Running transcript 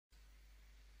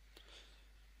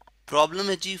Problem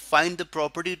है जी, find the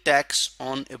property tax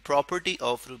on a property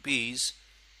of rupees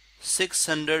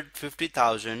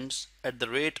 650,000 at the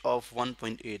rate of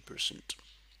 1.8%।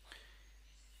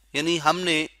 यानी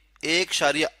हमने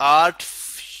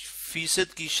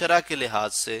 1.8% की शरह के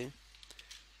लिहाज से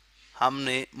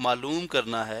हमने मालूम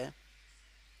करना है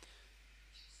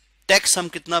टैक्स हम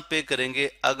कितना पे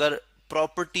करेंगे अगर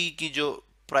प्रॉपर्टी की जो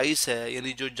प्राइस है,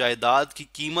 यानी जो जायदाद की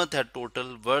कीमत है,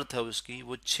 टोटल वर्थ है उसकी,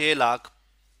 वो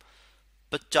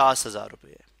 6,50,000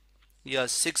 रुपये है या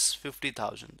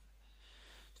 650,000।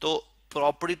 तो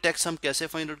प्रॉपर्टी टैक्स हम कैसे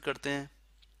फाइंड आउट करते हैं?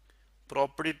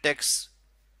 प्रॉपर्टी टैक्स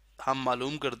हम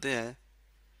मालूम करते हैं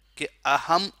कि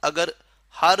हम अगर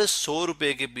हर 100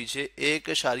 रुपये के पीछे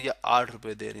 1.8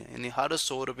 रुपये दे रहे हैं, यानी हर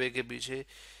 100 रुपये के पीछे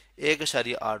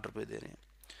 1.8 रुपये दे रहे हैं,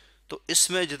 तो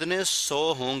इसमें जितने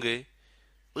 100 होंगे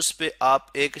उस पे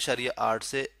आप 1.8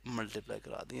 से मल्टीप्लाई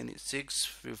करा दें, यानी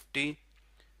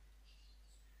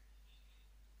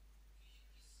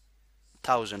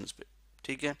 650,000 पे।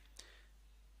 ठीक है,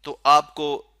 तो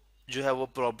आपको जो है वो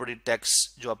प्रॉपर्टी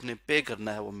टैक्स जो आपने पे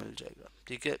करना है वो मिल जाएगा।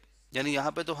 ठीक है, यानी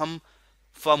यहाँ पे तो हम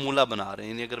फार्मूला बना रहे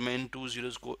हैं, यानी अगर मैं इन 2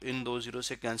 जीरोस को इन 2 जीरो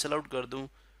से कैंसिल आउट कर दूं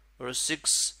और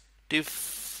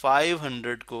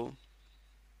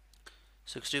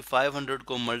 6500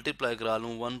 को मल्टीप्लाई करा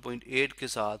लूँ 1.8 के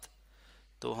साथ,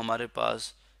 तो हमारे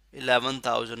पास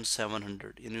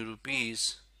 11,700 यानी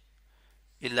रुपीज़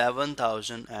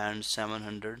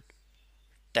 11,700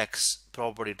 टैक्स,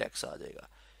 प्रॉपर्टी टैक्स आ जाएगा।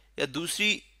 या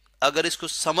दूसरी, अगर इसको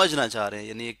समझना चाह रहे हैं,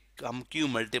 यानी हम क्यों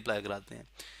मल्टीप्लाई कराते हैं,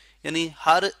 यानी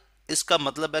हर, इसका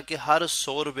मतलब है कि हर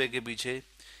 100 रुपये के पीछे,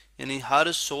 यानी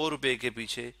हर 100 रुपये के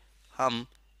पीछे हम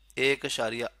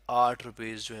 1.8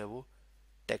 रुपये जो है वो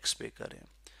टैक्स पे करें।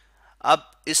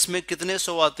 अब इसमें कितने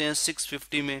 100 आते हैं?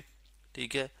 650 में।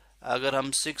 ठीक है, अगर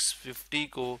हम 650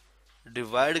 को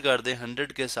डिवाइड कर दें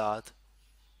 100 के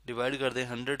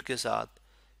साथ,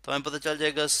 तो हमें पता चल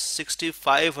जाएगा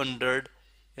 6500,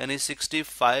 यानी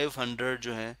 6500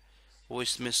 जो है वो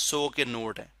इसमें 100 के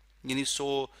नोट है, यानी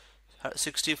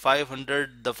 6500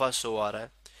 दफ़ा 100 आ रहा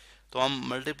है। तो हम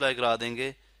मल्टीप्लाई करा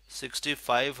देंगे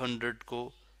 6500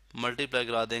 को मल्टीप्लाई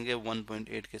करा देंगे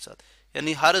 1.8 के साथ,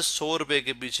 यानी हर 100 रुपये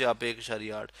के पीछे आप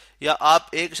 1.8, या आप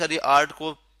 1.8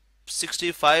 को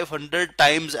 6500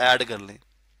 टाइम्स ऐड कर लें।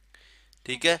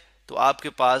 ठीक है, तो आपके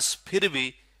पास फिर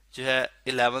भी जो है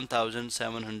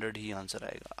 11,700 ही आंसर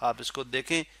आएगा। आप इसको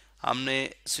देखें,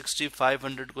 हमने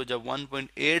 6500 को जब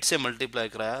 1.8 से मल्टीप्लाई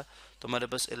कराया तो हमारे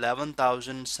पास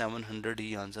 11,700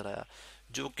 ही आंसर आया,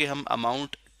 जो कि हम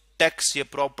अमाउंट टैक्स या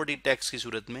प्रॉपर्टी टैक्स की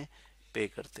सूरत में पे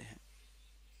करते हैं।